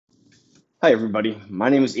Hi, everybody. My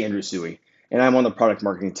name is Andrew Suey, and I'm on the product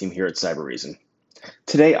marketing team here at Cybereason.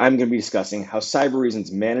 Today, I'm going to be discussing how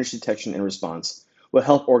Cybereason's managed detection and response will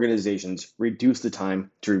help organizations reduce the time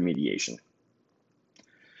to remediation.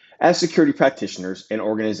 As security practitioners and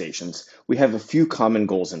organizations, we have a few common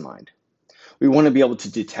goals in mind. We want to be able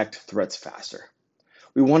to detect threats faster.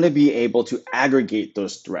 We want to be able to aggregate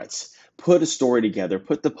those threats, put a story together,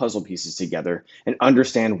 put the puzzle pieces together, and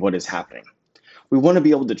understand what is happening. We want to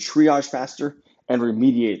be able to triage faster and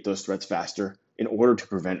remediate those threats faster in order to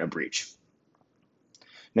prevent a breach.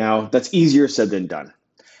 Now, that's easier said than done.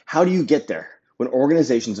 How do you get there when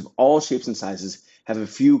organizations of all shapes and sizes have a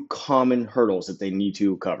few common hurdles that they need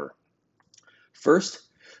to cover? First,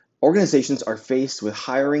 organizations are faced with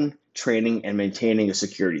hiring, training, and maintaining a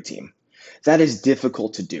security team. That is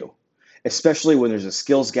difficult to do, especially when there's a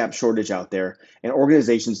skills gap shortage out there and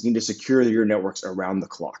organizations need to secure your networks around the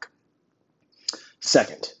clock.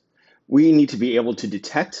 Second, we need to be able to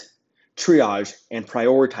detect, triage, and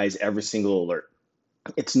prioritize every single alert.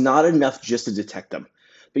 It's not enough just to detect them,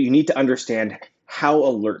 but you need to understand how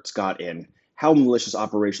alerts got in, how malicious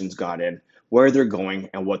operations got in, where they're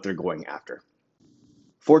going, and what they're going after.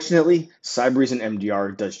 Fortunately, Cybereason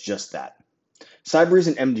MDR does just that.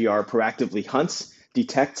 Cybereason MDR proactively hunts,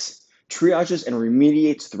 detects, triages, and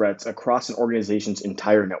remediates threats across an organization's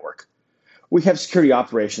entire network. We have security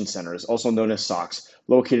operations centers, also known as SOCs,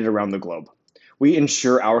 located around the globe. We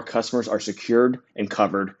ensure our customers are secured and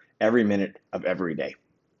covered every minute of every day.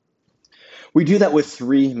 We do that with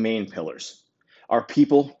three main pillars: our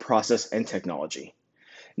people, process, and technology.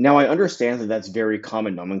 Now, I understand that that's very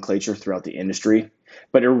common nomenclature throughout the industry,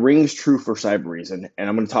 but it rings true for Cybereason, and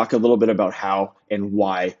I'm going to talk a little bit about how and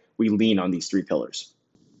why we lean on these three pillars.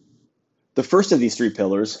 The first of these three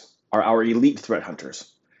pillars are our elite threat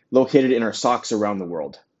hunters, located in our SOCs around the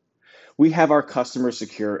world. We have our customers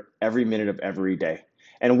secure every minute of every day,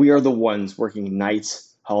 and we are the ones working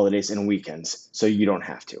nights, holidays, and weekends, so you don't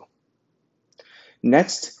have to.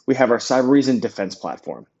 Next, we have our Cybereason defense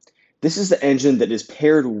platform. This is the engine that is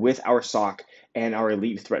paired with our SOC and our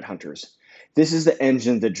elite threat hunters. This is the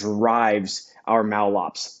engine that drives our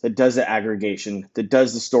MalOps, that does the aggregation, that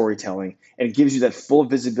does the storytelling, and gives you that full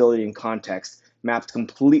visibility and context mapped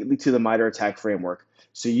completely to the MITRE ATT&CK framework,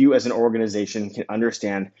 so you as an organization can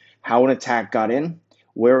understand how an attack got in,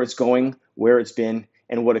 where it's going, where it's been,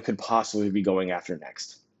 and what it could possibly be going after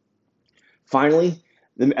next. Finally,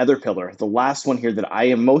 the other pillar, the last one here that I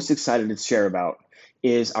am most excited to share about,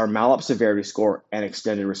 is our MalOp severity score and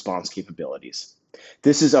extended response capabilities.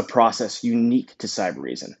 This is a process unique to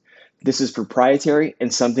Cybereason. This is proprietary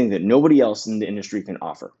and something that nobody else in the industry can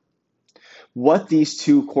offer. What these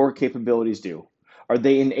two core capabilities do are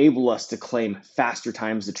they enable us to claim faster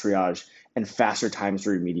times to triage and faster times to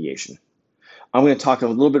remediation. I'm going to talk a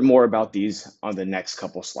little bit more about these on the next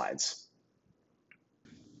couple slides.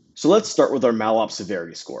 So let's start with our MalOp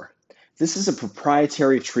severity score. This is a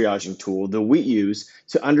proprietary triaging tool that we use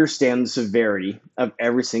to understand the severity of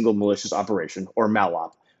every single malicious operation, or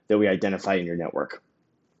MalOp, that we identify in your network.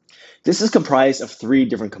 This is comprised of three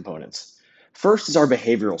different components. First is our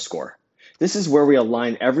behavioral score. This is where we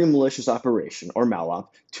align every malicious operation, or MalOp,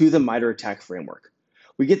 to the MITRE ATT&CK framework.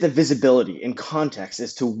 We get the visibility and context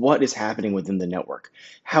as to what is happening within the network,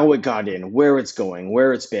 how it got in, where it's going,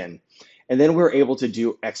 where it's been, and then we're able to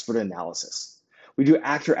do expert analysis. We do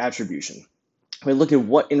actor attribution. We look at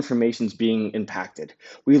what information is being impacted.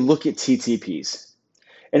 We look at TTPs.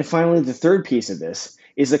 And finally, the third piece of this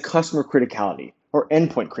is the customer criticality, or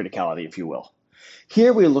endpoint criticality, if you will.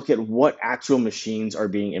 Here we look at what actual machines are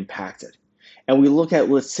being impacted. And we look at,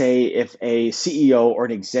 let's say, if a CEO or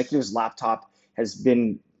an executive's laptop has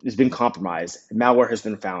been compromised, malware has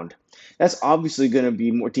been found. That's obviously going to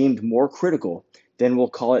be deemed more critical than we'll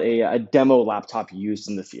call it a demo laptop used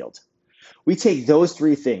in the field. We take those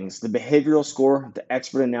three things, the behavioral score, the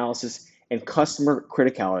expert analysis, and customer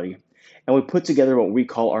criticality, and we put together what we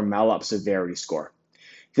call our MalOp severity score.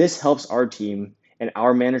 This helps our team and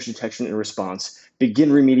our managed detection and response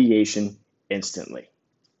begin remediation instantly.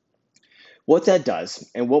 What that does,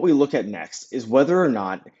 and what we look at next, is whether or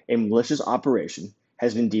not a malicious operation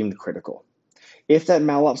has been deemed critical. If that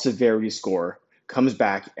MalOp severity score comes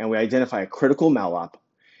back and we identify a critical MalOp,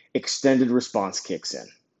 extended response kicks in.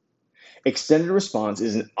 Extended response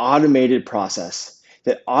is an automated process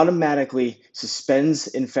that automatically suspends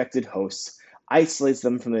infected hosts, isolates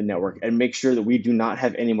them from the network, and makes sure that we do not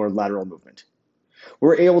have any more lateral movement.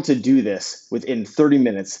 We're able to do this within 30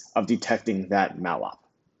 minutes of detecting that MalOp.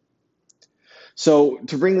 So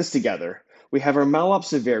to bring this together, we have our MalOp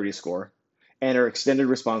severity score and our extended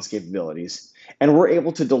response capabilities, and we're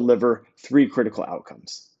able to deliver three critical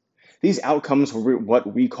outcomes. These outcomes were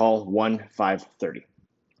what we call 1-5-30.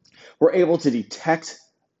 We're able to detect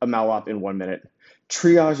a malop in 1 minute,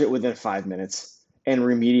 triage it within 5 minutes, and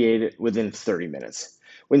remediate it within 30 minutes.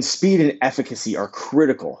 When speed and efficacy are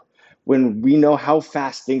critical, when we know how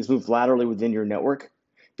fast things move laterally within your network,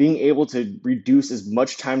 being able to reduce as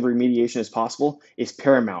much time to remediation as possible is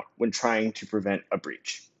paramount when trying to prevent a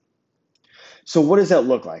breach. So what does that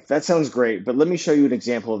look like? That sounds great, but let me show you an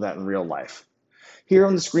example of that in real life. Here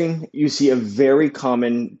on the screen, you see a very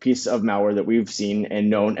common piece of malware that we've seen and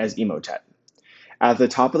known as Emotet. At the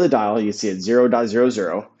top of the dial, you see at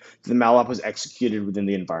 0.00, the malop was executed within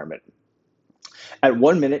the environment. At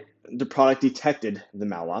 1 minute, the product detected the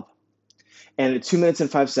malop, and at 2 minutes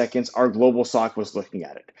and 5 seconds, our global SOC was looking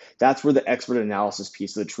at it. That's where the expert analysis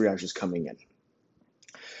piece of the triage is coming in.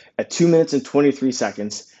 At 2 minutes and 23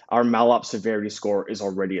 seconds, our malop severity score is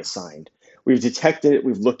already assigned. We've detected it,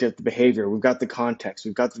 we've looked at the behavior, we've got the context,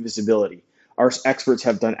 we've got the visibility. Our experts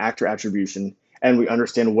have done actor attribution, and we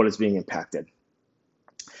understand what is being impacted.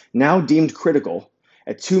 Now deemed critical,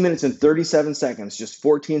 at 2 minutes and 37 seconds, just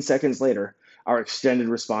 14 seconds later, our extended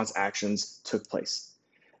response actions took place.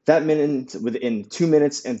 That meant within 2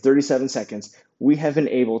 minutes and 37 seconds, we have been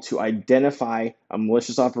able to identify a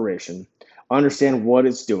malicious operation, understand what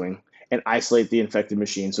it's doing, and isolate the infected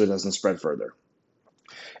machine so it doesn't spread further.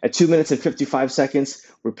 At 2 minutes and 55 seconds,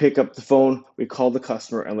 we pick up the phone, we call the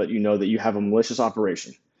customer and let you know that you have a malicious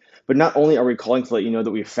operation. But not only are we calling to let you know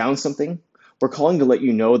that we've found something, we're calling to let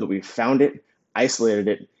you know that we've found it, isolated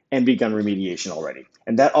it, and begun remediation already.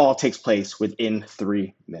 And that all takes place within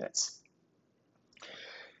 3 minutes.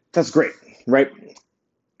 That's great, right?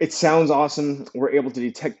 It sounds awesome. We're able to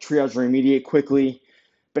detect, triage, and remediate quickly.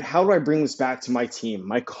 But how do I bring this back to my team,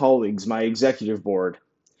 my colleagues, my executive board?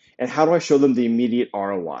 And how do I show them the immediate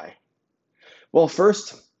ROI? Well,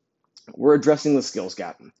 first, we're addressing the skills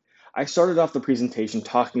gap. I started off the presentation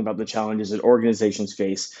talking about the challenges that organizations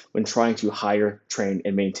face when trying to hire, train,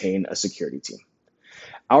 and maintain a security team.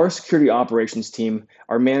 Our security operations team,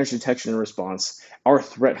 our managed detection and response, our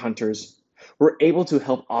threat hunters, we're able to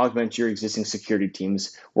help augment your existing security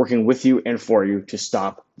teams, working with you and for you to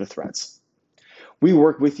stop the threats. We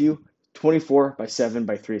work with you 24/7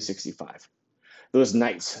 by 365. Those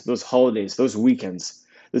nights, those holidays, those weekends,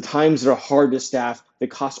 the times that are hard to staff, that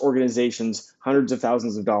cost organizations hundreds of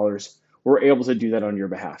thousands of dollars, we're able to do that on your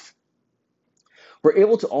behalf. We're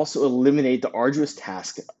able to also eliminate the arduous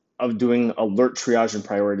task of doing alert triage and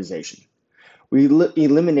prioritization. We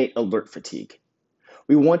eliminate alert fatigue.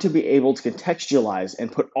 We want to be able to contextualize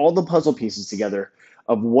and put all the puzzle pieces together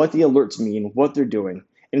of what the alerts mean, what they're doing,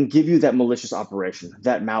 and give you that malicious operation,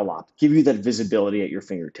 that malop, give you that visibility at your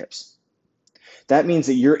fingertips. That means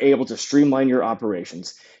that you're able to streamline your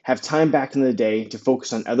operations, have time back in the day to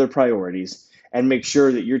focus on other priorities, and make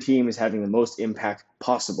sure that your team is having the most impact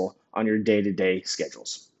possible on your day-to-day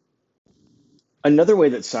schedules. Another way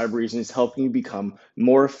that Cybereason is helping you become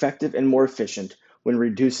more effective and more efficient when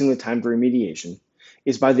reducing the time to remediation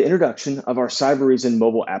is by the introduction of our Cybereason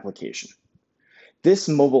mobile application. This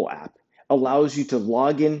mobile app allows you to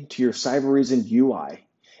log in to your Cybereason UI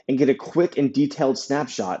and get a quick and detailed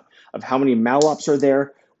snapshot of how many malops are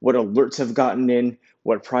there, what alerts have gotten in,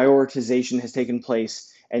 what prioritization has taken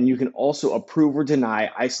place, and you can also approve or deny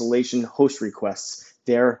isolation host requests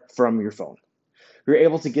there from your phone. You're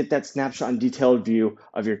able to get that snapshot and detailed view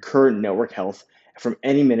of your current network health from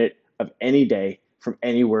any minute of any day from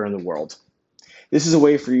anywhere in the world. This is a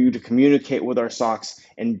way for you to communicate with our SOCs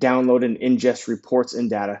and download and ingest reports and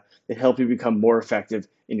data that help you become more effective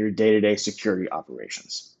in your day-to-day security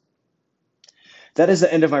operations. That is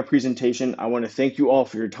the end of my presentation. I want to thank you all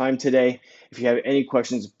for your time today. If you have any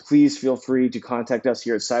questions, please feel free to contact us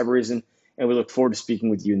here at Cybereason, and we look forward to speaking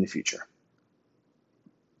with you in the future.